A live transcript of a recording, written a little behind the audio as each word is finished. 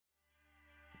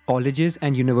colleges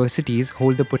and universities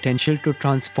hold the potential to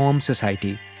transform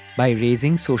society by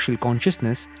raising social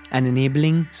consciousness and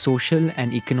enabling social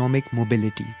and economic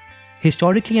mobility.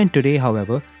 Historically and today,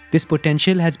 however, this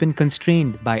potential has been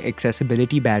constrained by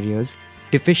accessibility barriers,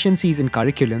 deficiencies in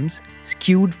curriculums,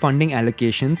 skewed funding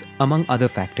allocations, among other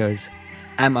factors.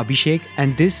 I'm Abhishek,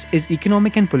 and this is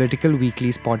Economic and Political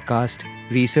Weekly's podcast,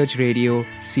 Research Radio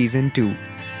Season 2.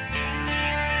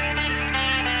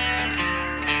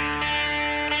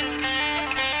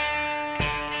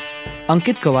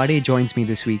 Ankit Kawade joins me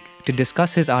this week to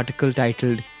discuss his article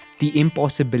titled The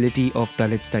Impossibility of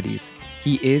Dalit Studies.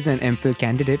 He is an MPhil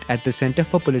candidate at the Center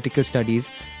for Political Studies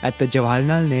at the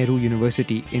Jawaharlal Nehru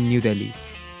University in New Delhi.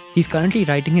 He's currently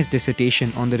writing his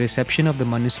dissertation on the reception of the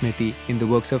Manusmriti in the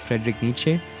works of Friedrich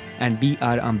Nietzsche and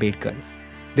B.R. Ambedkar.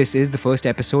 This is the first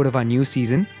episode of our new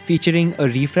season, featuring a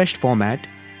refreshed format,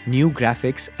 new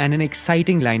graphics, and an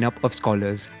exciting lineup of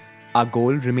scholars. Our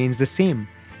goal remains the same.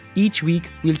 Each week,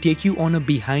 we'll take you on a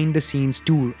behind-the-scenes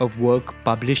tour of work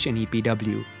published in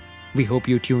EPW. We hope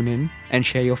you tune in and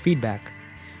share your feedback.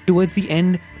 Towards the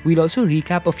end, we'll also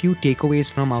recap a few takeaways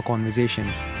from our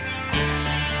conversation.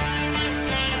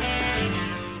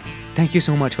 Thank you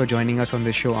so much for joining us on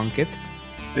this show, Ankit.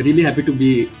 Really happy to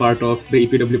be part of the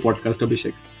EPW podcast,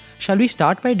 Abhishek. Shall we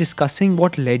start by discussing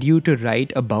what led you to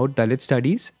write about Dalit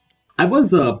studies? I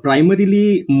was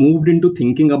primarily moved into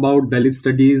thinking about Dalit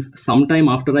studies sometime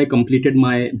after I completed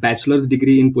my bachelor's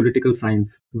degree in political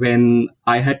science, when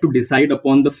I had to decide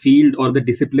upon the field or the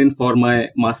discipline for my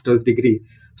master's degree.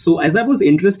 So as I was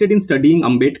interested in studying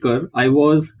Ambedkar, I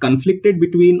was conflicted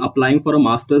between applying for a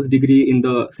master's degree in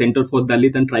the Center for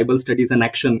Dalit and Tribal Studies and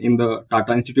Action in the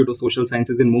Tata Institute of Social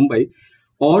Sciences in Mumbai,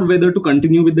 or whether to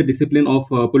continue with the discipline of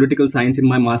political science in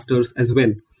my master's as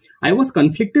well. I was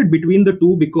conflicted between the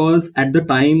two because at the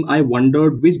time I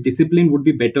wondered which discipline would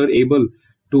be better able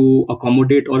to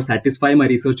accommodate or satisfy my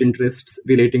research interests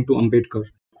relating to Ambedkar.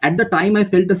 At the time, I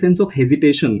felt a sense of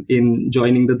hesitation in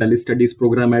joining the Dalit Studies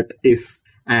program at TISS,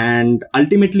 and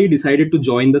ultimately decided to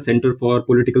join the Center for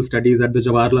Political Studies at the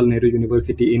Jawaharlal Nehru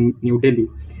University in New Delhi,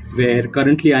 where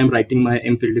currently I am writing my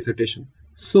MPhil dissertation.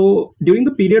 So during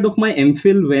the period of my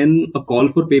MPhil, when a call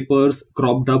for papers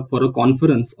cropped up for a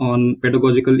conference on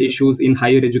pedagogical issues in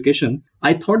higher education,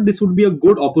 I thought this would be a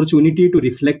good opportunity to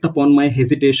reflect upon my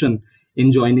hesitation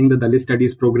in joining the Dalit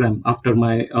Studies program after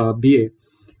my BA.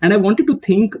 And I wanted to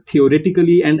think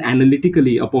theoretically and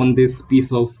analytically upon this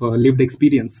piece of lived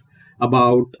experience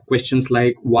about questions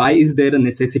like why is there a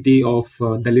necessity of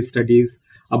Dalit studies,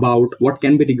 about what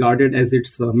can be regarded as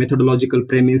its methodological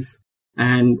premise,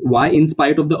 and why, in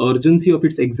spite of the urgency of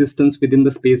its existence within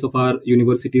the space of our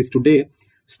universities today,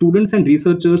 students and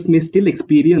researchers may still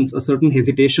experience a certain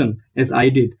hesitation, as I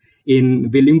did, in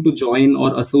willing to join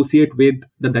or associate with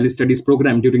the Dalit Studies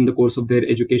program during the course of their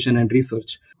education and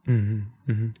research.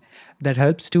 That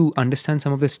helps to understand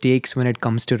some of the stakes when it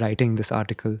comes to writing this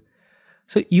article.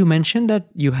 So you mentioned that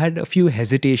you had a few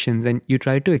hesitations and you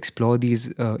tried to explore these,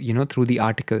 through the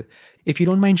article. If you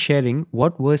don't mind sharing,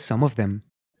 what were some of them?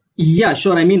 Yeah,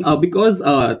 sure. I mean, because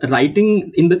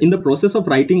writing in the process of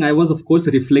writing, I was of course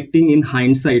reflecting in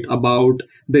hindsight about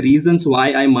the reasons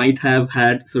why I might have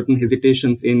had certain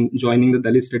hesitations in joining the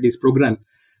Dalit Studies program.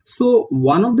 So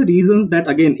one of the reasons that,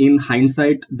 again, in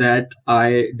hindsight, that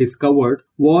I discovered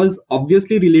was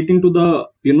obviously relating to the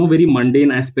very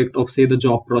mundane aspect of, say, the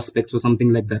job prospects or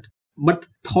something like that. But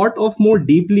thought of more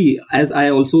deeply, as I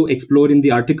also explore in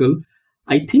the article,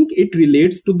 I think it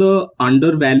relates to the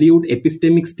undervalued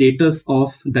epistemic status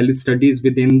of Dalit studies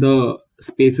within the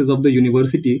spaces of the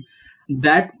university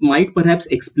that might perhaps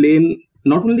explain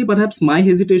not only perhaps my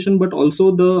hesitation, but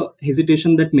also the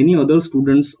hesitation that many other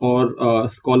students or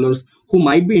scholars who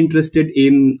might be interested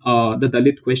in the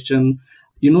Dalit question,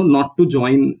 not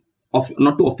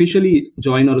to officially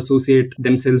join or associate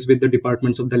themselves with the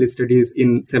departments of Dalit studies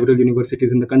in several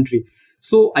universities in the country.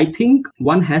 So I think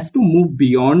one has to move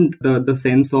beyond the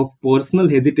sense of personal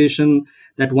hesitation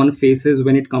that one faces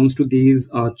when it comes to these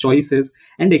choices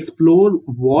and explore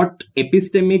what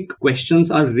epistemic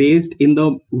questions are raised in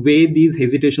the way these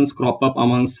hesitations crop up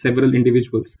amongst several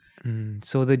individuals.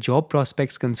 So the job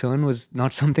prospects concern was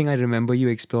not something I remember you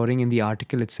exploring in the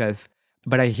article itself,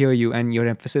 but I hear you and your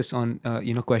emphasis on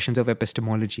questions of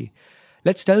epistemology.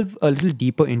 Let's delve a little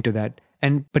deeper into that,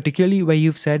 and particularly where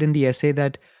you've said in the essay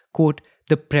that, quote,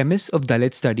 the premise of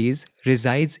Dalit studies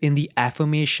resides in the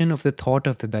affirmation of the thought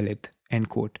of the Dalit, end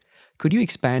quote. Could you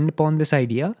expand upon this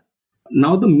idea?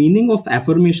 Now, the meaning of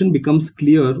affirmation becomes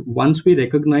clear once we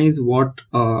recognize what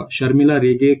Sharmila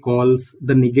Rege calls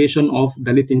the negation of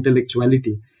Dalit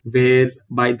intellectuality. where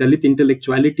by Dalit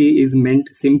intellectuality is meant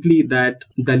simply that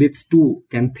Dalits too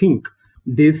can think.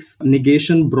 This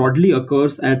negation broadly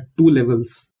occurs at two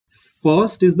levels.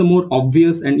 First is the more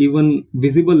obvious and even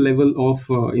visible level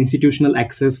of institutional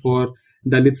access for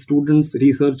Dalit students,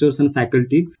 researchers, and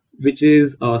faculty, which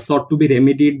is sought to be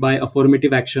remedied by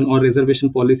affirmative action or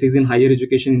reservation policies in higher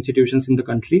education institutions in the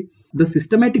country. The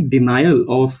systematic denial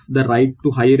of the right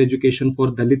to higher education for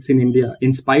Dalits in India,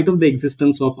 in spite of the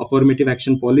existence of affirmative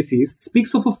action policies,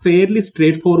 speaks of a fairly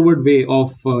straightforward way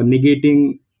of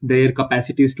negating their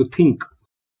capacities to think.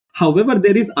 However,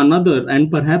 there is another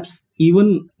and perhaps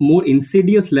even more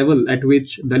insidious level at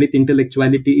which Dalit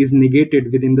intellectuality is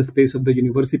negated within the space of the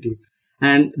university,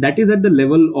 and that is at the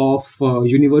level of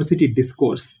university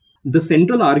discourse. The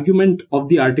central argument of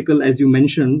the article, as you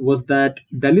mentioned, was that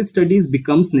Dalit studies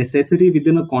becomes necessary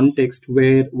within a context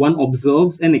where one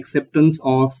observes an acceptance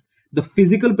of the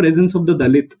physical presence of the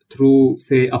Dalit through,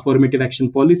 say, affirmative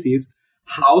action policies,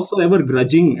 howsoever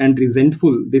grudging and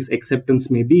resentful this acceptance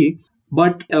may be,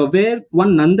 but where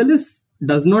one nonetheless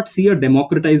does not see a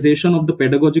democratization of the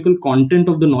pedagogical content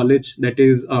of the knowledge that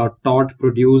is taught,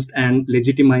 produced, and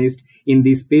legitimized in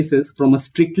these spaces from a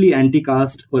strictly anti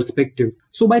caste perspective.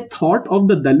 So, by thought of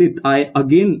the Dalit, I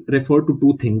again refer to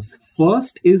two things.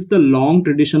 First is the long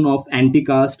tradition of anti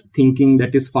caste thinking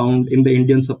that is found in the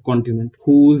Indian subcontinent,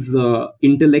 whose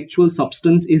intellectual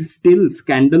substance is still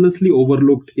scandalously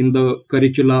overlooked in the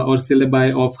curricula or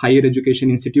syllabi of higher education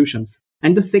institutions.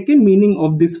 And the second meaning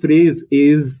of this phrase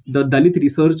is the Dalit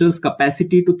researcher's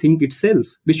capacity to think itself,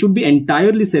 which should be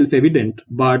entirely self-evident,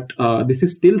 but this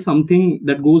is still something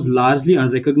that goes largely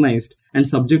unrecognized and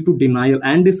subject to denial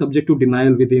and is subject to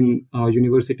denial within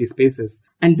university spaces.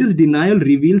 And this denial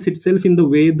reveals itself in the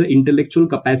way the intellectual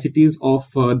capacities of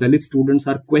Dalit students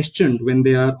are questioned when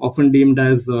they are often deemed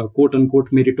as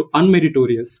quote-unquote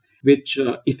unmeritorious, which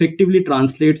effectively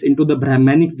translates into the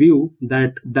Brahmanic view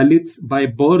that Dalits by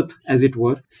birth, as it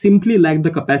were, simply lack the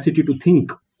capacity to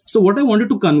think. So what I wanted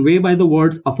to convey by the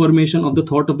words affirmation of the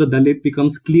thought of the Dalit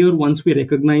becomes clear once we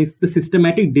recognize the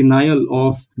systematic denial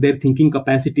of their thinking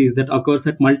capacities that occurs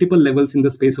at multiple levels in the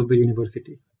space of the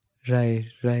university. Right.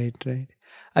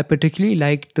 I particularly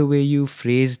liked the way you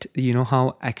phrased,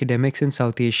 how academics in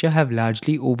South Asia have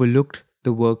largely overlooked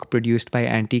the work produced by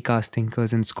anti-caste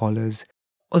thinkers and scholars.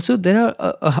 Also, there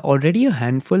are already a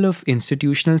handful of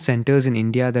institutional centers in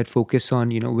India that focus on,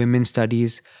 women's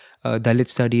studies, Dalit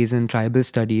studies and tribal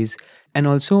studies, and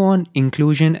also on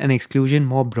inclusion and exclusion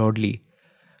more broadly.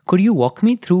 Could you walk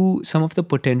me through some of the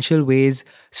potential ways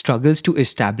struggles to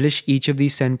establish each of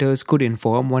these centers could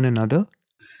inform one another?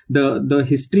 The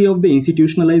history of the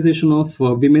institutionalization of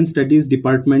women's studies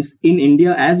departments in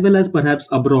India as well as perhaps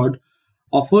abroad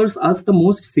offers us the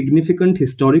most significant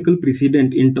historical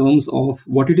precedent in terms of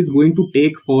what it is going to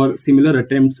take for similar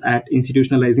attempts at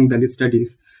institutionalizing Dalit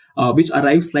studies, which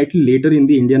arrives slightly later in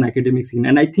the Indian academic scene.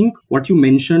 And I think what you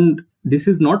mentioned, this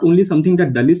is not only something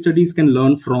that Dalit studies can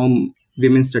learn from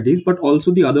women's studies, but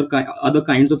also the other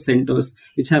kinds of centers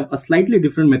which have a slightly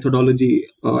different methodology,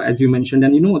 as you mentioned.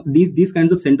 And these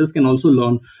kinds of centers can also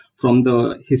learn from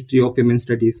the history of women's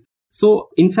studies. So,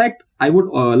 in fact, I would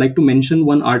like to mention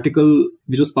one article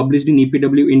which was published in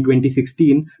EPW in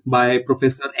 2016 by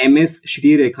Professor M.S.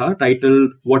 Srirekha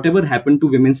titled Whatever Happened to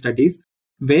Women's Studies,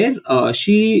 where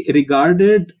she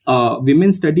regarded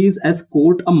women's studies as,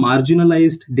 quote, a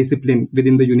marginalized discipline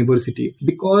within the university.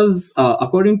 Because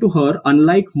according to her,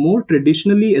 unlike more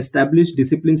traditionally established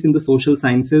disciplines in the social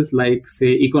sciences like,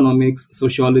 say, economics,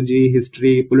 sociology,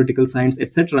 history, political science,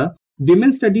 etc.,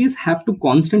 women's studies have to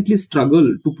constantly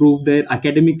struggle to prove their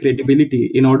academic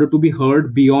credibility in order to be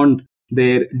heard beyond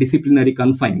their disciplinary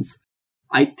confines.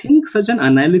 I think such an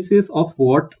analysis of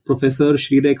what Professor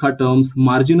Srirekha terms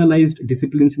marginalized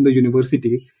disciplines in the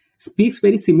university speaks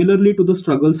very similarly to the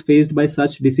struggles faced by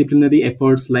such disciplinary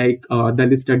efforts like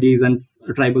Dalit studies and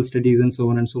tribal studies and so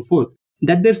on and so forth.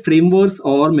 That their frameworks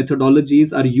or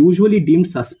methodologies are usually deemed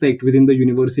suspect within the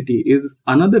university is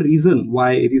another reason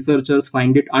why researchers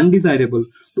find it undesirable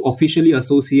to officially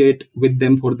associate with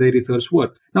them for their research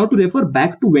work. Now, to refer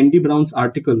back to Wendy Brown's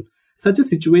article, such a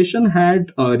situation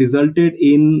had resulted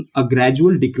in a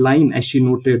gradual decline, as she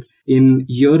noted, in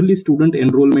yearly student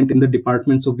enrollment in the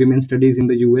departments of women's studies in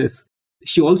the US.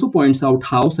 She also points out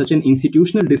how such an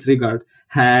institutional disregard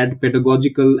had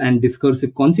pedagogical and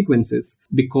discursive consequences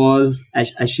because,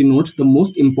 as she notes, the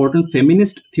most important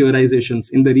feminist theorizations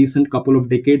in the recent couple of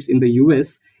decades in the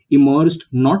US emerged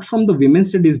not from the women's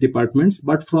studies departments,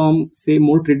 but from, say,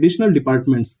 more traditional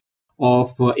departments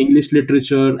of English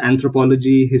literature,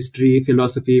 anthropology, history,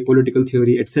 philosophy, political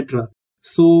theory, etc.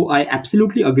 So I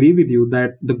absolutely agree with you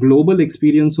that the global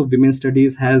experience of women's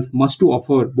studies has much to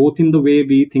offer, both in the way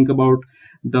we think about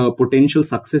the potential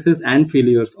successes and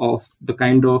failures of the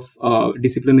kind of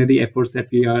disciplinary efforts that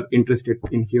we are interested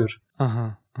in here.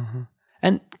 Uh-huh, uh-huh.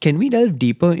 And can we delve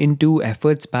deeper into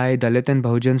efforts by Dalit and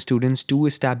Bahujan students to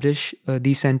establish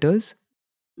these centers?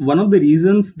 One of the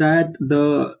reasons that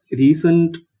the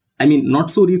recent, I mean, not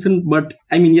so recent, but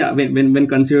I mean, yeah, when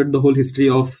considered the whole history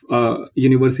of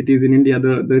universities in India,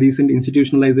 the recent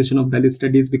institutionalization of Dalit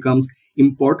studies becomes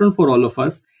important for all of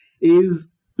us, is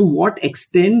to what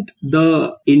extent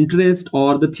the interest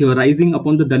or the theorizing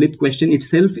upon the Dalit question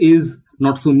itself is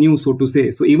not so new, so to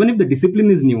say. So even if the discipline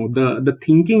is new, the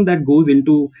thinking that goes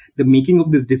into the making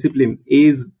of this discipline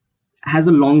is has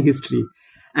a long history,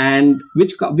 and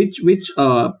which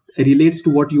relates to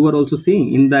what you are also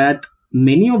saying, in that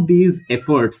many of these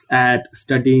efforts at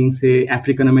studying, say,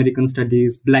 African American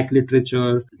studies, Black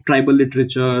literature, tribal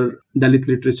literature, Dalit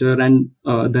literature, and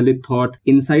Dalit thought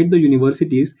inside the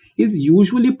universities is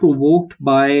usually provoked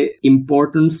by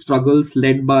important struggles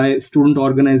led by student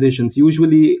organizations,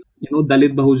 usually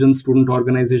Dalit Bahujan student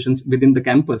organizations within the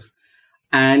campus.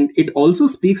 And it also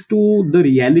speaks to the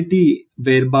reality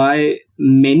whereby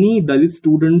many Dalit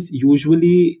students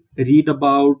usually read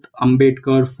about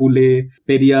Ambedkar, Phule,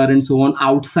 Periyar, and so on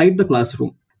outside the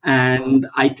classroom. And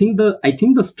I think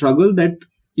the struggle that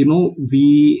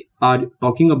we are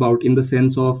talking about in the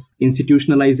sense of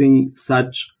institutionalizing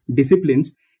such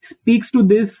disciplines speaks to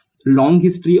this long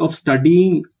history of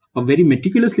studying, very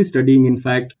meticulously studying, in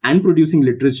fact, and producing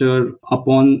literature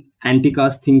upon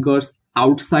anti-caste thinkers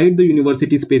outside the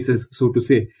university spaces, so to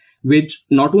say, which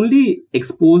not only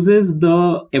exposes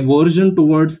the aversion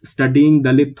towards studying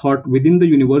Dalit thought within the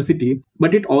university,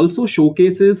 but it also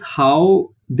showcases how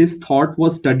this thought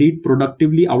was studied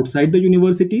productively outside the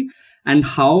university, and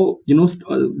how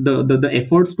the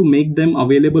efforts to make them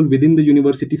available within the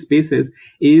university spaces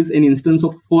is an instance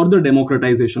of further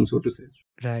democratization, so to say.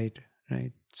 Right,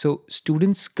 right. So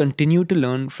students continue to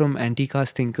learn from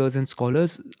anti-caste thinkers and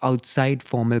scholars outside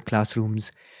formal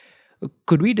classrooms.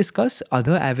 Could we discuss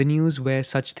other avenues where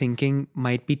such thinking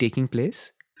might be taking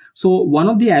place? So one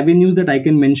of the avenues that I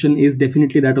can mention is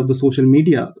definitely that of the social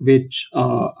media, which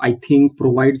I think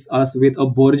provides us with a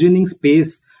burgeoning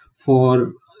space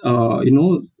for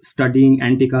studying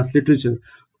anti-caste literature,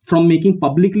 from making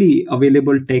publicly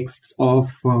available texts of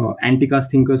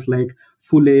anti-caste thinkers like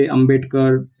Phule,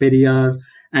 Ambedkar, Periyar,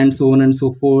 and so on and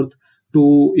so forth,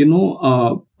 to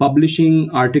publishing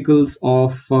articles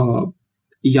of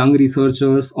young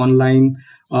researchers online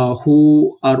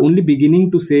who are only beginning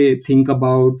to think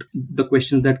about the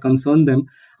questions that concern them.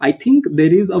 I think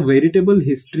there is a veritable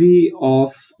history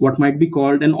of what might be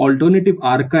called an alternative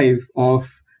archive of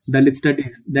Dalit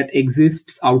studies that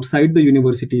exists outside the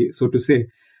university, so to say.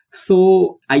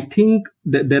 So I think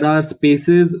that there are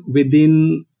spaces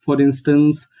within, for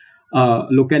instance,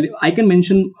 locally. I can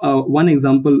mention one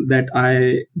example that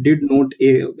I did note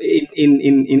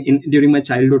in during my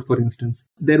childhood. For instance,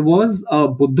 there was a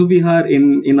Buddha Vihar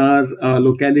in our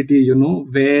locality,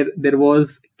 where there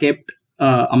was kept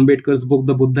Ambedkar's book,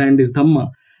 The Buddha and His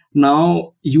Dhamma.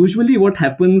 Now, usually, what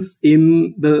happens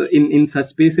in such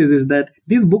spaces is that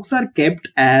these books are kept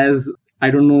as, I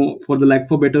don't know, for the lack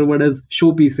of a better word, as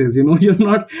showpieces. You're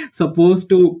not supposed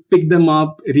to pick them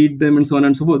up, read them, and so on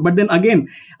and so forth. But then again,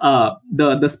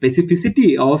 the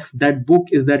specificity of that book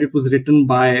is that it was written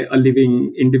by a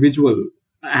living individual,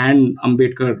 and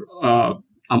Ambedkar.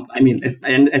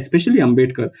 And especially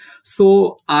Ambedkar.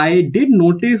 So I did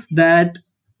notice that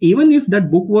even if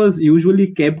that book was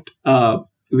usually kept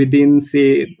within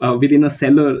a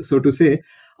cellar, so to say,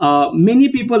 many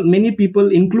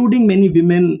people, including many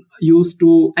women, used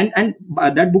to, and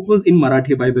that book was in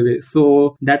Marathi, by the way.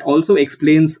 So that also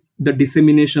explains the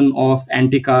dissemination of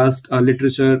anti-caste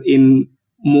literature in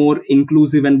more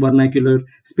inclusive and vernacular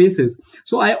spaces.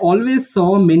 So I always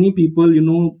saw many people,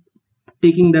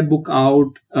 taking that book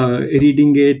out,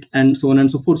 reading it, and so on and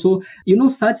so forth. So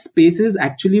such spaces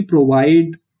actually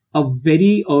provide a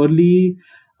very early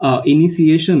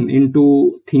initiation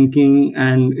into thinking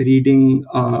and reading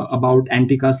about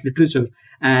anti-caste literature.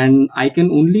 And I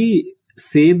can only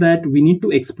say that we need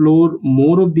to explore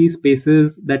more of these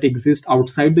spaces that exist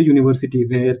outside the university,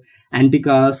 where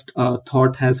anti-caste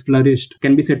thought has flourished,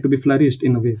 can be said to be flourished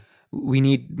in a way. We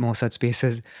need more such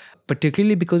spaces,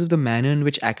 particularly because of the manner in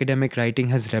which academic writing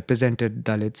has represented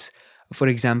Dalits. For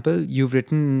example, you've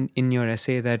written in your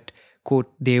essay that,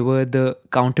 quote, they were the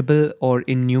countable or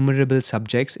innumerable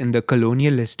subjects in the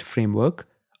colonialist framework,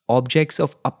 objects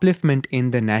of upliftment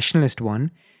in the nationalist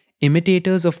one,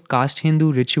 imitators of caste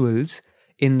Hindu rituals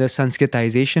in the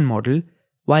Sanskritization model,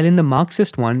 while in the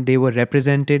Marxist one, they were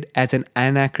represented as an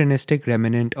anachronistic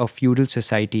remnant of feudal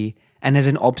society and as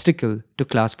an obstacle to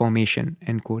class formation,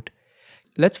 end quote.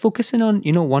 Let's focus in on,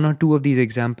 one or two of these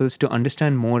examples to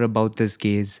understand more about this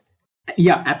gaze.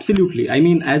 Yeah, absolutely. I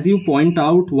mean, as you point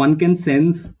out, one can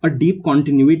sense a deep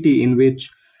continuity in which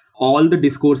all the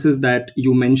discourses that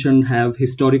you mentioned have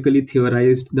historically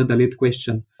theorized the Dalit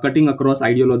question, cutting across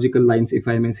ideological lines, if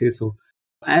I may say so.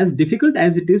 As difficult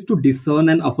as it is to discern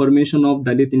an affirmation of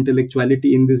Dalit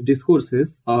intellectuality in these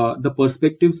discourses, the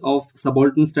perspectives of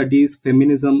subaltern studies,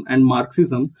 feminism, and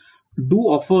Marxism do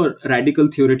offer radical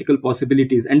theoretical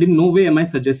possibilities. And in no way am I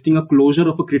suggesting a closure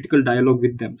of a critical dialogue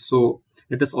with them. So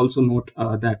let us also note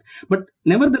that. But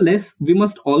nevertheless, we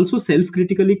must also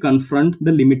self-critically confront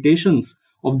the limitations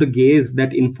of the gaze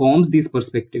that informs these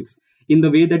perspectives in the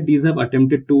way that these have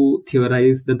attempted to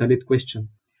theorize the Dalit question.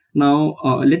 Now,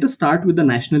 let us start with the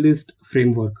nationalist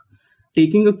framework.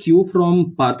 Taking a cue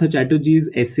from Partha Chatterjee's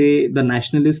essay, The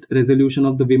Nationalist Resolution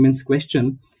of the Women's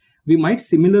Question, we might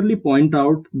similarly point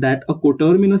out that a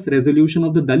coterminous resolution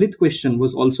of the Dalit question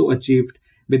was also achieved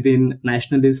within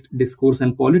nationalist discourse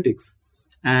and politics.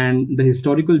 And the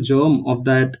historical germ of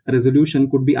that resolution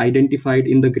could be identified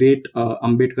in the great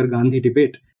Ambedkar-Gandhi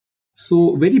debate.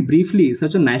 So, very briefly,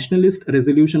 such a nationalist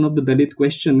resolution of the Dalit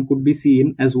question could be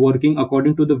seen as working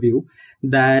according to the view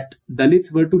that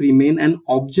Dalits were to remain an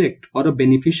object or a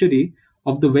beneficiary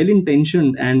of the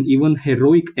well-intentioned and even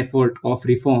heroic effort of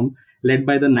reform led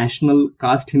by the national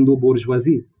caste Hindu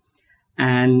bourgeoisie,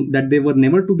 and that they were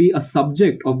never to be a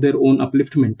subject of their own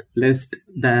upliftment, lest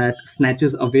that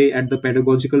snatches away at the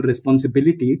pedagogical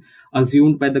responsibility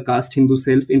assumed by the caste Hindu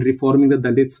self in reforming the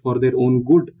Dalits for their own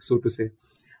good, so to say.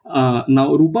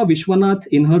 Now, Rupa Vishwanath,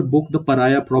 in her book The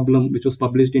Pariah Problem, which was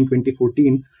published in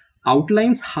 2014,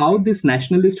 outlines how this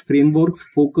nationalist framework's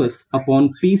focus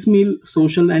upon piecemeal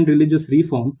social and religious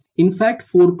reform in fact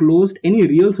foreclosed any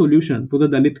real solution to the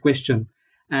Dalit question,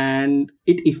 and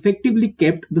it effectively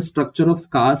kept the structure of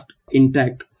caste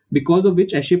intact, because of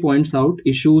which, as she points out,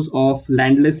 issues of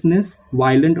landlessness,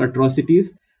 violent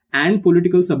atrocities, and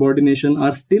political subordination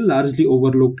are still largely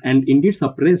overlooked and indeed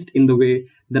suppressed in the way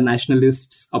the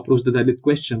nationalists approach the Dalit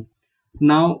question.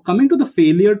 Now, coming to the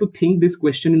failure to think this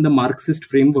question in the Marxist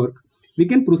framework, we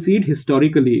can proceed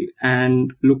historically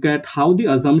and look at how the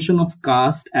assumption of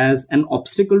caste as an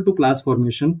obstacle to class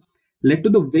formation led to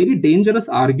the very dangerous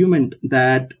argument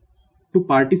that to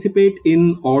participate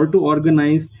in or to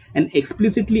organize an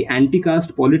explicitly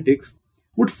anti-caste politics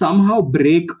would somehow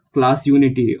break class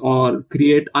unity or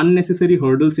create unnecessary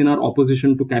hurdles in our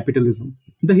opposition to capitalism.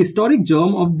 The historic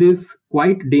germ of this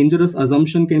quite dangerous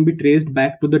assumption can be traced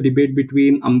back to the debate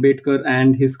between Ambedkar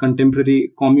and his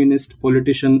contemporary communist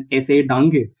politician S.A.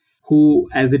 Dange, who,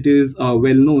 as it is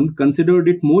well known, considered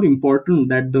it more important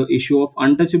that the issue of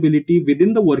untouchability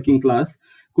within the working class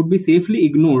could be safely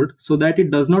ignored so that it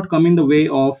does not come in the way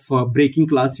of breaking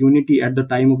class unity at the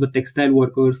time of the textile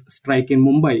workers' strike in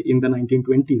Mumbai in the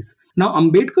 1920s. Now,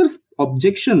 Ambedkar's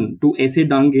objection to S.A.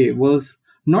 Dange was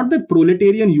not that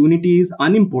proletarian unity is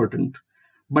unimportant,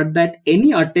 but that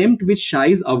any attempt which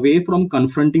shies away from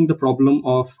confronting the problem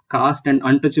of caste and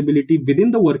untouchability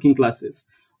within the working classes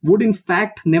would in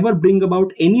fact never bring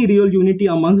about any real unity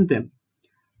amongst them.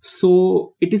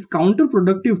 So it is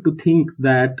counterproductive to think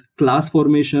that class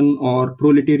formation or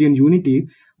proletarian unity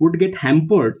would get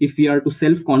hampered if we are to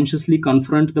self-consciously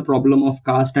confront the problem of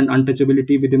caste and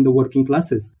untouchability within the working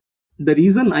classes. The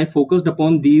reason I focused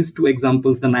upon these two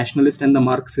examples, the nationalist and the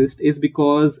Marxist, is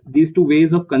because these two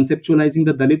ways of conceptualizing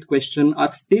the Dalit question are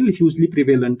still hugely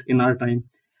prevalent in our time.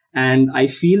 And I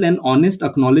feel an honest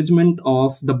acknowledgement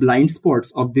of the blind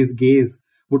spots of this gaze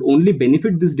would only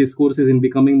benefit these discourses in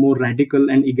becoming more radical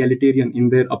and egalitarian in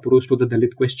their approach to the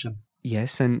Dalit question.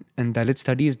 Yes, and Dalit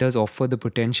studies does offer the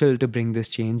potential to bring this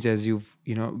change, as you've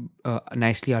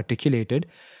nicely articulated.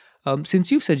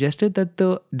 Since you've suggested that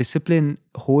the discipline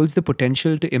holds the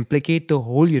potential to implicate the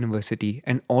whole university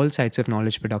and all sides of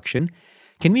knowledge production,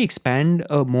 can we expand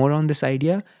more on this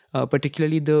idea,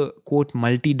 particularly the quote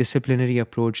multidisciplinary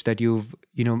approach that you've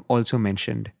also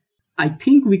mentioned? I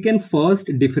think we can first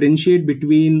differentiate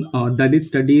between Dalit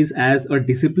studies as a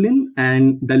discipline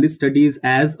and Dalit studies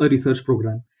as a research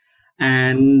program.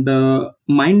 And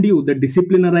mind you, the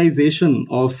disciplinarization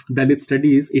of Dalit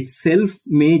studies itself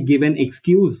may give an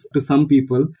excuse to some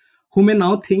people who may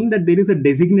now think that there is a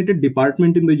designated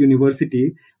department in the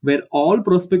university where all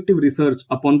prospective research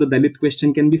upon the Dalit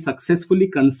question can be successfully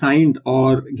consigned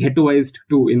or ghettoized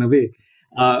to, in a way.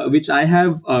 Which I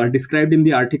have described in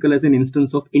the article as an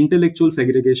instance of intellectual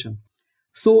segregation.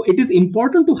 So it is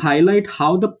important to highlight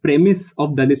how the premise of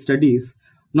Dalit studies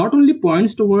not only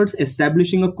points towards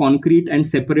establishing a concrete and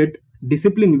separate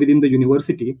discipline within the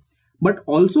university, but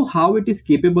also how it is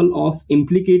capable of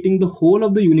implicating the whole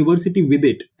of the university with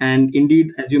it, and indeed,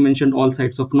 as you mentioned, all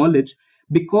sides of knowledge,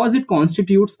 because it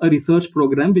constitutes a research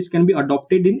program which can be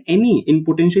adopted in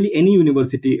potentially any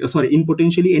university, in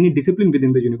potentially any discipline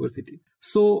within the university.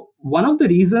 So one of the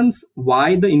reasons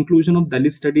why the inclusion of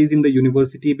Dalit studies in the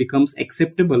university becomes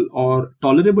acceptable or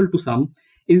tolerable to some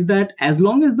is that as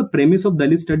long as the premise of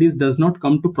Dalit studies does not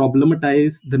come to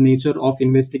problematize the nature of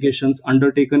investigations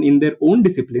undertaken in their own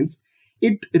disciplines,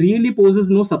 it really poses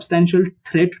no substantial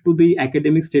threat to the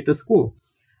academic status quo.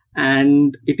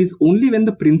 And it is only when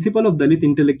the principle of Dalit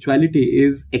intellectuality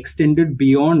is extended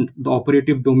beyond the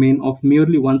operative domain of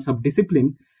merely one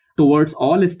subdiscipline towards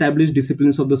all established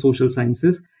disciplines of the social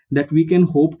sciences that we can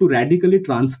hope to radically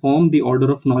transform the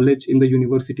order of knowledge in the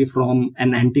university from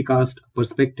an anti-caste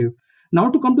perspective. Now,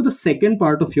 to come to the second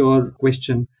part of your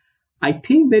question, I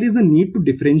think there is a need to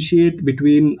differentiate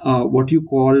between what you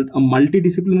called a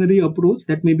multidisciplinary approach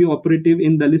that may be operative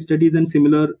in Dalit studies and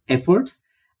similar efforts,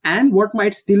 and what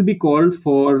might still be called,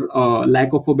 for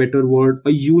lack of a better word, a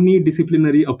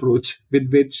unidisciplinary approach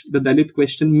with which the Dalit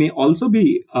question may also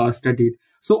be studied.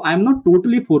 So I'm not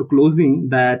totally foreclosing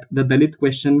that the Dalit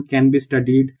question can be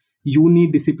studied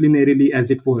unidisciplinarily,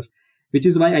 as it were, which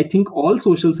is why I think all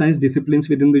social science disciplines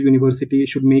within the university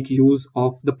should make use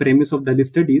of the premise of Dalit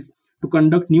studies to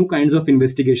conduct new kinds of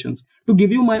investigations. To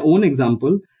give you my own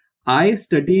example, I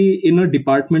study in a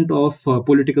department of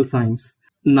political science.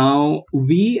 Now,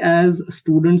 we as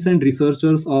students and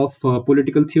researchers of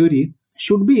political theory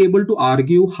should be able to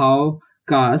argue how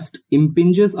caste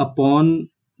impinges upon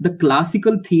the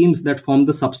classical themes that form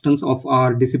the substance of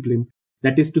our discipline.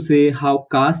 That is to say, how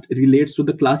caste relates to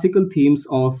the classical themes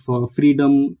of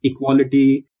freedom,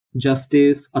 equality,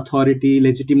 justice, authority,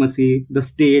 legitimacy, the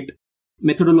state,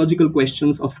 methodological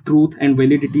questions of truth and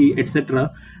validity,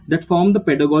 etc., that form the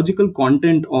pedagogical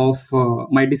content of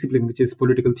my discipline, which is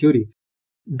political theory.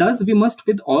 Thus, we must,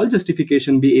 with all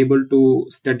justification, be able to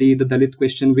study the Dalit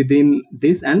question within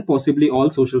this and possibly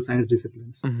all social science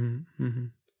disciplines. Mm-hmm, mm-hmm.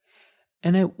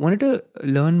 And I wanted to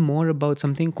learn more about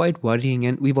something quite worrying,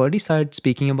 and we've already started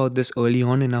speaking about this early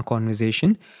on in our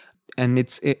conversation, and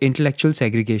it's intellectual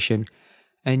segregation.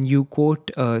 And you quote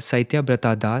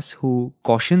Saityabrata Das, who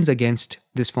cautions against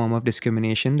this form of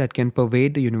discrimination that can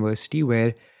pervade the university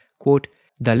where, quote,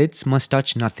 Dalits must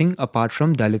touch nothing apart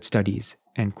from Dalit studies,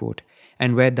 end quote,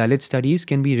 and where Dalit studies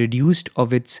can be reduced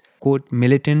of its, quote,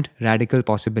 militant radical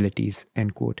possibilities,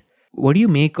 end quote. What do you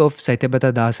make of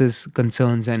Saityabrata Das's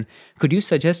concerns, and could you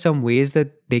suggest some ways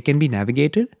that they can be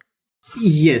navigated?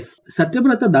 Yes,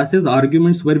 Satyabrata Das's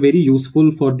arguments were very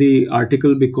useful for the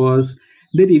article because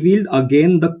they revealed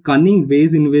again the cunning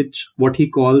ways in which what he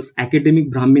calls academic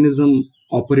Brahminism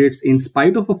operates in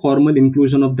spite of a formal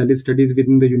inclusion of Dalit studies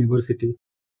within the university.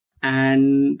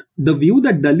 And the view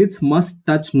that Dalits must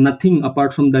touch nothing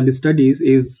apart from Dalit studies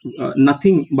is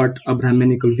nothing but a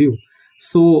Brahminical view.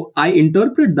 So I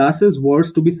interpret Das's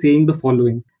words to be saying the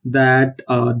following, that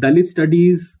Dalit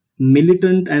studies'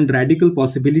 militant and radical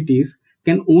possibilities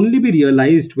can only be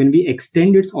realized when we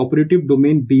extend its operative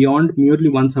domain beyond merely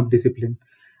one subdiscipline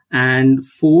and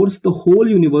force the whole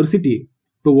university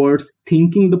towards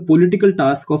thinking the political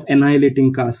task of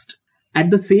annihilating caste. At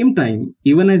the same time,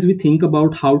 even as we think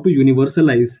about how to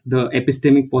universalize the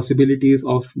epistemic possibilities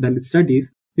of Dalit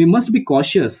studies, we must be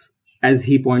cautious, as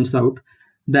he points out,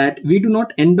 that we do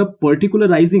not end up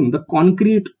particularizing the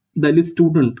concrete Dalit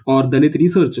student or Dalit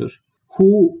researcher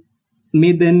who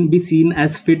may then be seen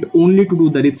as fit only to do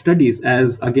Dalit studies,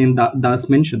 as again Das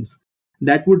mentions.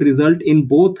 That would result in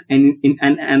both an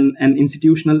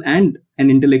institutional and an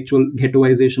intellectual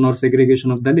ghettoization or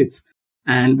segregation of Dalits,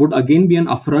 and would again be an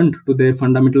affront to their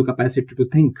fundamental capacity to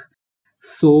think.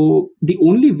 So the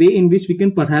only way in which we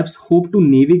can perhaps hope to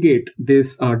navigate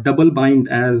this double bind,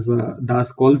 as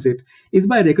Das calls it, is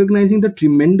by recognizing the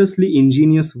tremendously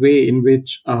ingenious way in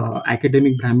which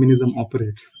academic Brahminism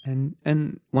operates.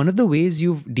 And one of the ways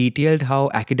you've detailed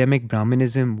how academic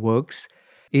Brahminism works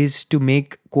is to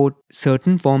make, quote,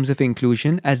 certain forms of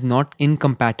inclusion as not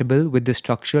incompatible with the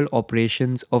structural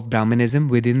operations of Brahminism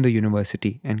within the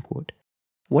university, end quote.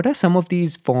 What are some of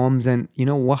these forms, and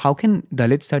how can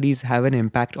Dalit studies have an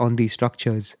impact on these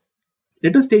structures?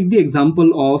 Let us take the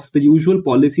example of the usual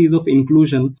policies of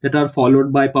inclusion that are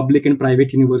followed by public and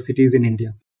private universities in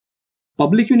India.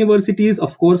 Public universities,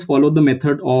 of course, follow the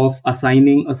method of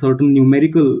assigning a certain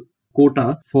numerical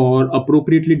quota for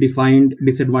appropriately defined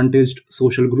disadvantaged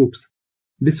social groups.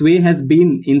 This way has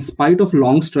been, in spite of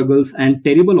long struggles and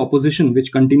terrible opposition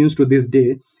which continues to this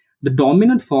day, the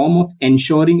dominant form of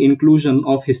ensuring inclusion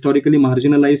of historically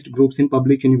marginalized groups in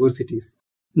public universities.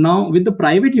 Now, with the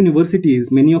private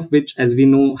universities, many of which, as we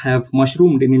know, have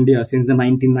mushroomed in India since the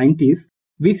 1990s,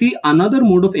 we see another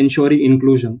mode of ensuring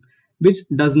inclusion, which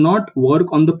does not work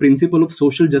on the principle of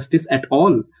social justice at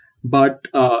all, but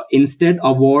instead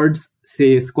awards,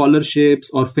 say, scholarships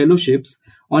or fellowships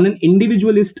on an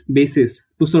individualist basis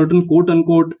to certain quote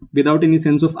unquote, without any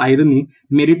sense of irony,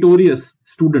 meritorious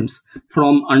students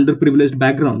from underprivileged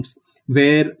backgrounds,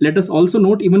 where let us also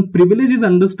note even privilege is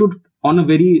understood on a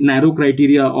very narrow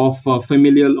criteria of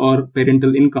familial or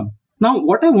parental income. Now,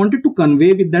 what I wanted to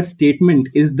convey with that statement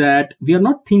is that we are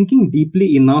not thinking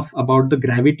deeply enough about the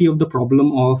gravity of the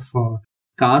problem of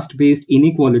caste based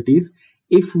inequalities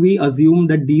if we assume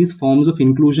that these forms of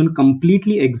inclusion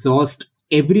completely exhaust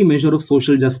every measure of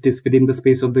social justice within the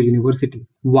space of the university.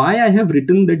 Why I have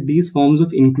written that these forms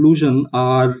of inclusion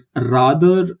are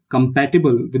rather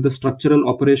compatible with the structural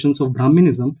operations of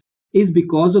Brahminism is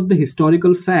because of the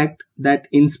historical fact that,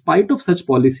 in spite of such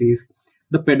policies,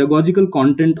 the pedagogical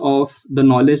content of the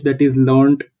knowledge that is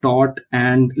learned, taught,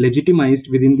 and legitimized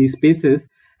within these spaces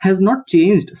has not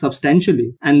changed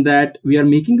substantially, and that we are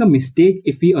making a mistake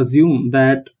if we assume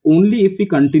that only if we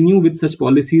continue with such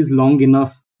policies long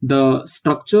enough, the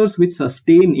structures which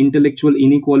sustain intellectual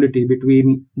inequality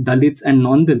between Dalits and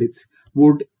non-Dalits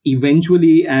would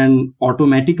eventually and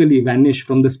automatically vanish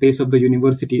from the space of the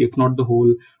university, if not the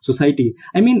whole society.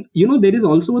 I mean, there is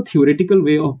also a theoretical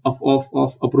way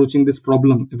of approaching this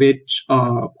problem, which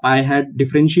I had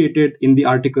differentiated in the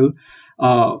article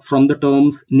from the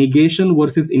terms negation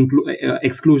versus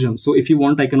exclusion. So if you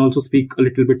want, I can also speak a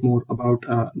little bit more about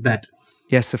that.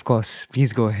 Yes, of course.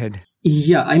 Please go ahead.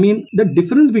 Yeah, I mean, the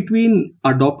difference between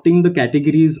adopting the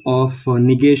categories of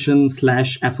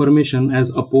negation/affirmation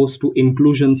as opposed to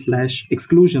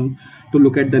inclusion/exclusion to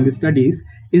look at Dalit studies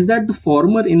is that the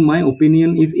former, in my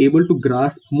opinion, is able to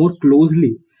grasp more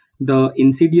closely the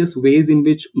insidious ways in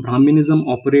which Brahminism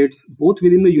operates both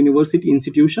within the university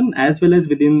institution as well as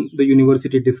within the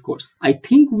university discourse. I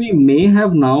think we may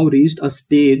have now reached a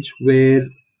stage where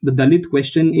the Dalit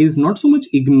question is not so much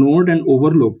ignored and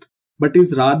overlooked, but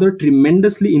is rather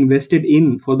tremendously invested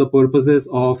in for the purposes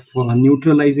of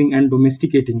neutralizing and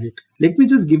domesticating it. Let me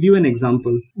just give you an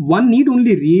example. One need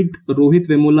only read Rohit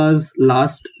Vemula's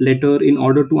last letter in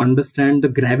order to understand the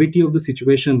gravity of the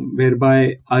situation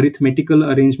whereby arithmetical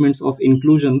arrangements of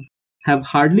inclusion have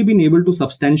hardly been able to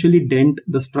substantially dent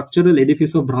the structural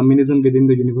edifice of Brahminism within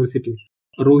the university.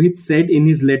 Rohit said in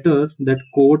his letter that,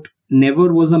 quote,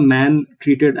 never was a man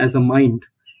treated as a mind,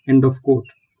 end of quote.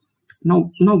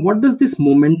 Now, what does this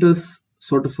momentous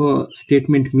sort of a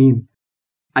statement mean?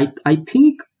 I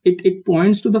think it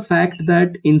points to the fact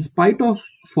that in spite of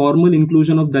formal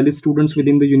inclusion of Dalit students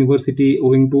within the university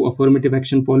owing to affirmative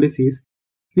action policies,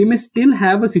 we may still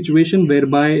have a situation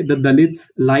whereby the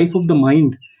Dalits' life of the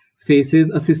mind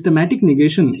faces a systematic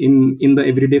negation in the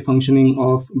everyday functioning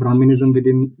of Brahminism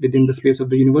within the space of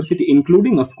the university,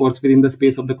 including, of course, within the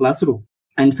space of the classroom.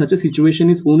 And such a situation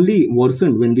is only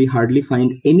worsened when we hardly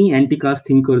find any anti-caste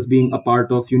thinkers being a part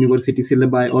of university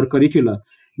syllabi or curricula,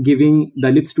 giving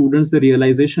Dalit students the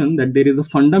realization that there is a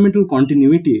fundamental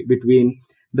continuity between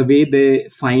the way they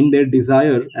find their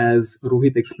desire, as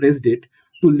Rohit expressed it,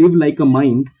 to live like a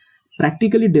mind,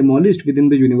 practically demolished within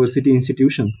the university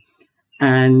institution.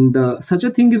 And such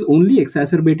a thing is only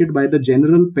exacerbated by the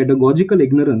general pedagogical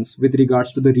ignorance with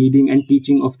regards to the reading and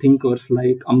teaching of thinkers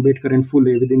like Ambedkar and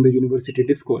Phule within the university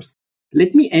discourse.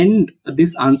 Let me end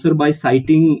this answer by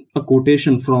citing a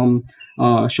quotation from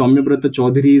Shaumyabrata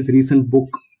Chaudhary's recent book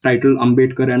titled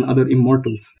Ambedkar and Other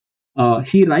Immortals.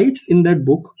 He writes in that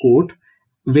book, quote,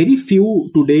 very few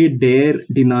today dare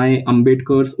deny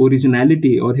Ambedkar's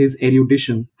originality or his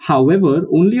erudition. However,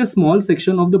 only a small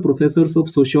section of the professors of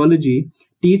sociology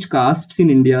teach castes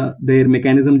in India, their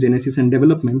mechanism, genesis, and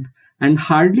development, and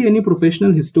hardly any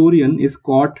professional historian is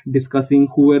caught discussing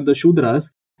who were the Shudras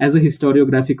as a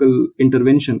historiographical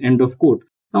intervention, end of quote.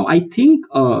 Now, I think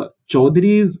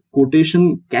Chaudhary's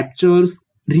quotation captures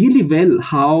really well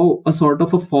how a sort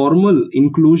of a formal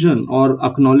inclusion or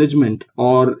acknowledgement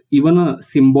or even a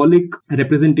symbolic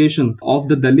representation of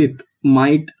the Dalit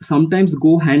might sometimes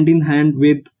go hand in hand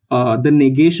with the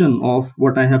negation of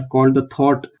what I have called the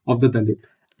thought of the Dalit.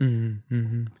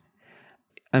 Mm-hmm.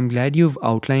 I'm glad you've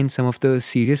outlined some of the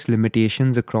serious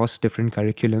limitations across different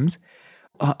curriculums.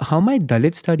 How might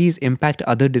Dalit studies impact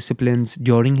other disciplines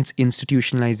during its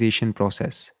institutionalization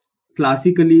process?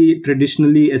 Classically,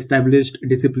 traditionally established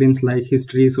disciplines like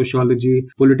history, sociology,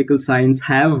 political science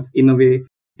have, in a way,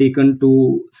 taken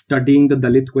to studying the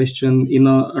Dalit question in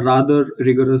a rather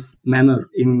rigorous manner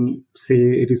in,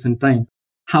 say, recent time.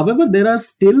 However, there are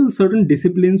still certain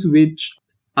disciplines which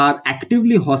are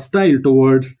actively hostile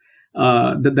towards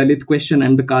the Dalit question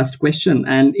and the caste question.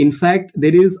 And in fact,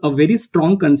 there is a very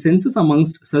strong consensus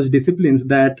amongst such disciplines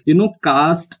that,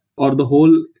 caste or the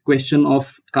whole question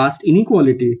of caste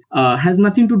inequality has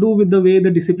nothing to do with the way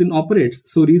the discipline operates.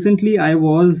 So recently, I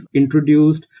was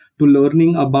introduced to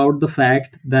learning about the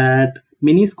fact that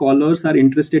many scholars are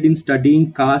interested in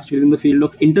studying caste within the field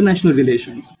of international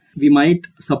relations. We might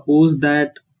suppose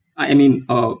that, at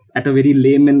a very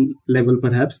layman level,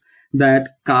 perhaps, that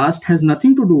caste has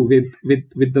nothing to do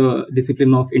with the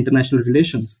discipline of international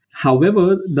relations.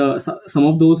 However, some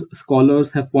of those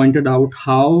scholars have pointed out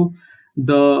how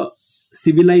the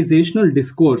civilizational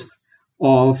discourse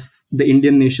of the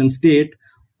Indian nation state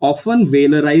often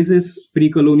valorizes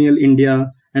pre-colonial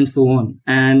India and so on,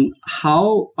 and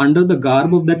how under the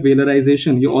garb of that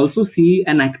valorization, you also see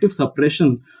an active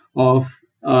suppression of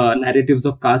narratives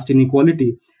of caste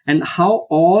inequality, and how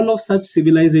all of such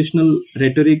civilizational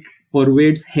rhetoric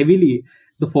pervades heavily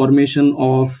the formation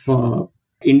of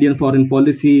Indian foreign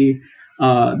policy,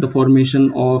 the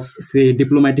formation of, say,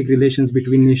 diplomatic relations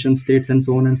between nation states, and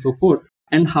so on and so forth,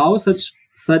 and how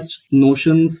such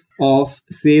notions of,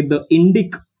 say, the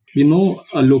Indic,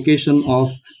 location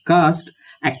of caste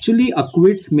actually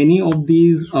acquits many of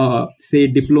these, say,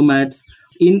 diplomats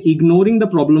in ignoring the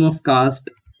problem of caste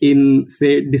in,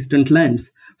 say, distant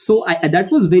lands. So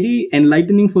that was very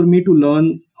enlightening for me to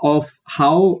learn of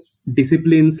how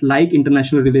disciplines like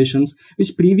international relations,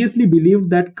 which previously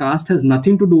believed that caste has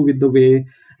nothing to do with the way,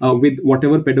 with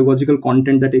whatever pedagogical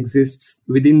content that exists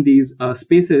within these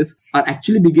spaces, are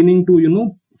actually beginning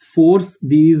to, force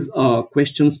these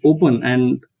questions open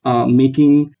and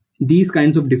making these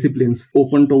kinds of disciplines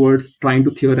open towards trying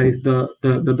to theorize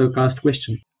the caste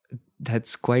question.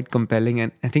 That's quite compelling,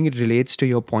 and I think it relates to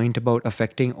your point about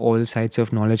affecting all sides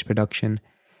of knowledge production.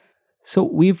 So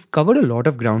we've covered a lot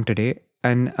of ground today,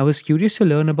 and I was curious to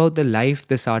learn about the life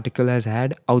this article has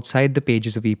had outside the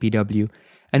pages of EPW,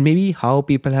 and maybe how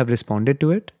people have responded to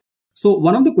it. So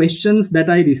one of the questions that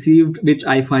I received, which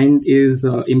I find is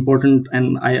important,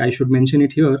 and I should mention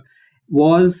it here,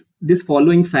 was this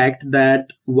following fact: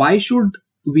 that why should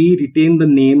we retain the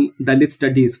name Dalit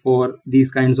studies for these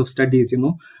kinds of studies?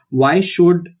 Why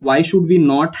should we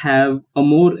not have a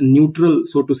more neutral,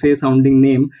 so to say, sounding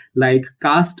name like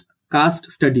caste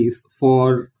studies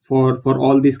for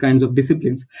all these kinds of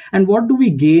disciplines? And what do we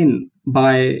gain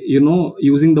by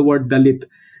using the word Dalit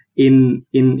in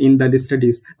Dalit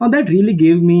studies? Now that really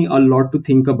gave me a lot to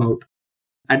think about.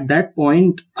 At that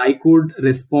point, I could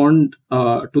respond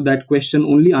to that question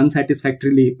only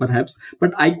unsatisfactorily, perhaps,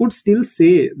 but I could still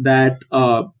say that,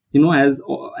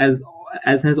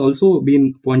 as has also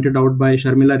been pointed out by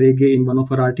Sharmila Rege in one of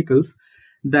her articles,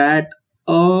 that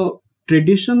a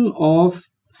tradition of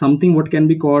something what can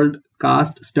be called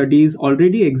caste studies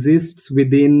already exists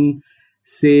within,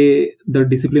 say, the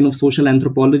discipline of social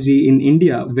anthropology in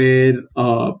India, where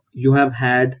you have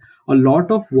had a lot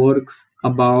of works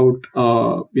about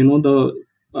the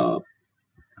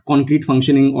concrete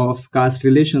functioning of caste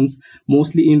relations,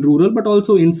 mostly in rural but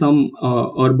also in some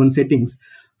urban settings.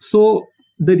 So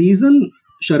the reason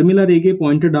Sharmila Rege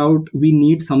pointed out we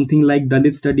need something like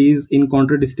Dalit studies in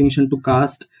contradistinction to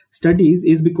caste studies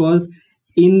is because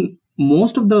in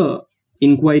most of the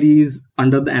inquiries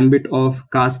under the ambit of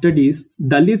caste studies,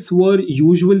 Dalits were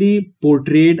usually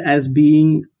portrayed as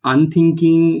being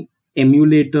unthinking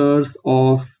emulators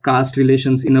of caste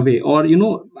relations in a way, or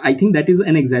I think that is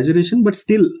an exaggeration, but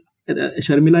still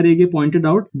Sharmila Rege pointed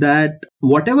out that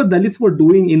whatever Dalits were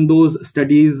doing in those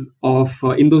studies of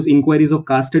in those inquiries of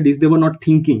caste studies, they were not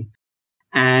thinking.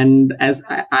 And as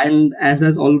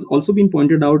has also been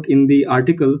pointed out in the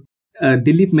article,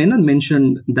 Dilip Menon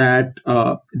mentioned that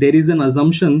there is an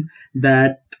assumption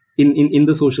that in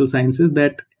the social sciences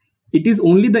that it is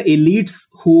only the elites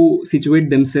who situate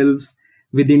themselves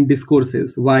within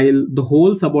discourses, while the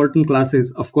whole subaltern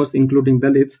classes, of course including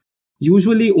Dalits,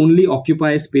 usually only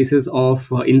occupy spaces of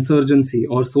insurgency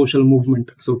or social movement,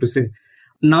 so to say.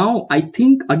 Now, I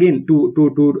think, again, to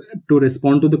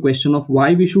respond to the question of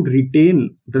why we should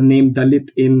retain the name Dalit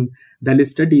in Dalit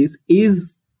studies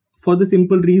is for the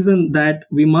simple reason that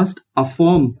we must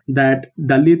affirm that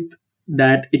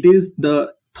that it is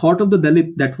the thought of the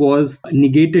Dalit that was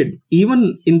negated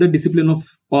even in the discipline of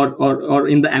or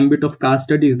in the ambit of caste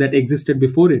studies that existed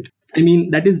before it. I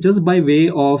mean, that is just by way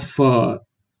of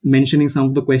mentioning some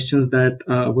of the questions that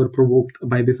were provoked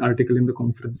by this article in the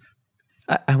conference.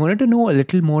 I wanted to know a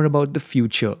little more about the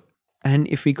future. and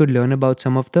if we could learn about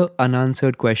some of the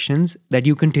unanswered questions that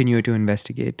you continue to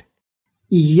investigate.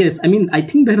 Yes, I mean, I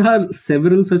think there are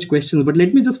several such questions, but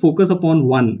let me just focus upon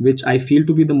one, which I feel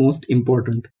to be the most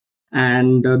important.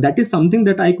 And that is something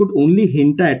that I could only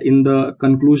hint at in the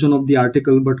conclusion of the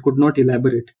article, but could not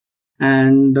elaborate.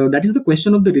 And that is the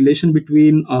question of the relation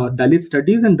between Dalit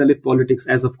studies and Dalit politics,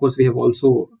 as of course we have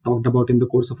also talked about in the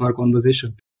course of our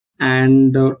conversation.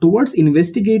 And towards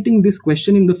investigating this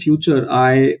question in the future,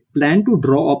 I plan to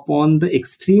draw upon the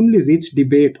extremely rich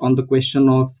debate on the question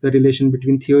of the relation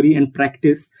between theory and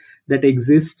practice that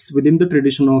exists within the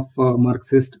tradition of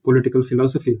Marxist political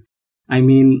philosophy. I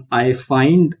mean, I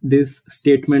find this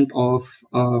statement of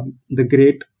the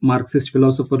great Marxist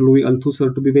philosopher Louis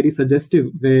Althusser to be very suggestive,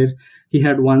 where he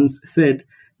had once said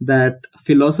that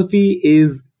philosophy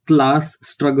is class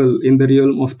struggle in the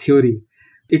realm of theory.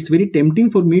 It's very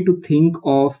tempting for me to think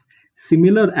of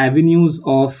similar avenues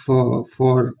of,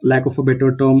 for lack of a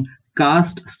better term,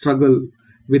 caste struggle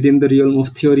within the realm of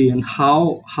theory, and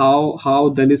how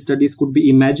Dalit studies could be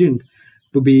imagined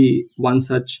to be one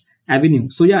such avenue.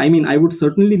 So yeah, I mean, I would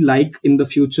certainly like in the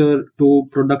future to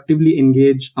productively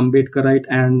engage Ambedkarite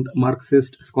and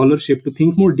Marxist scholarship to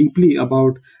think more deeply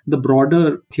about the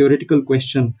broader theoretical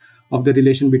question of the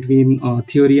relation between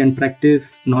theory and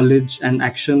practice, knowledge and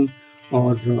action,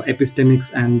 or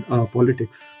epistemics and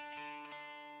politics.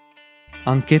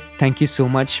 Ankit, thank you so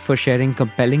much for sharing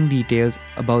compelling details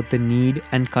about the need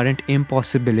and current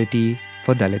impossibility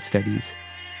for Dalit studies.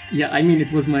 Yeah, I mean, it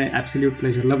was my absolute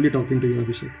pleasure. Lovely talking to you,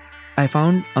 Abhishek. I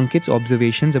found Ankit's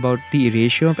observations about the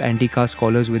erasure of anti-caste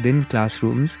scholars within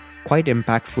classrooms quite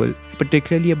impactful,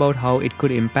 particularly about how it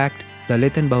could impact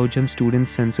Dalit and Bahujan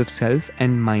students' sense of self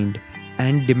and mind,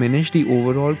 and diminish the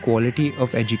overall quality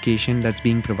of education that's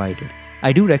being provided.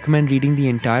 I do recommend reading the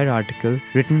entire article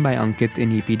written by Ankit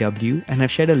in EPW, and I've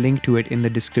shared a link to it in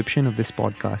the description of this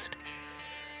podcast.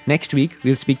 Next week,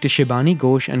 we'll speak to Shibani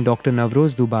Ghosh and Dr.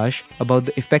 Navroz Dubash about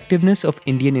the effectiveness of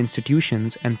Indian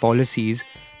institutions and policies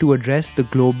to address the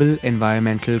global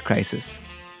environmental crisis.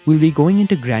 We'll be going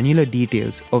into granular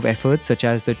details of efforts such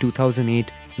as the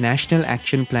 2008 National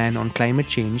Action Plan on Climate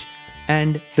Change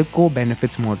and the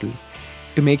co-benefits model.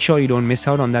 To make sure you don't miss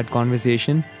out on that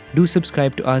conversation, do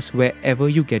subscribe to us wherever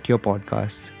you get your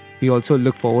podcasts. We also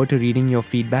look forward to reading your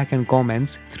feedback and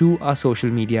comments through our social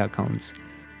media accounts.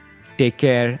 Take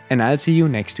care, and I'll see you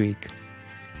next week.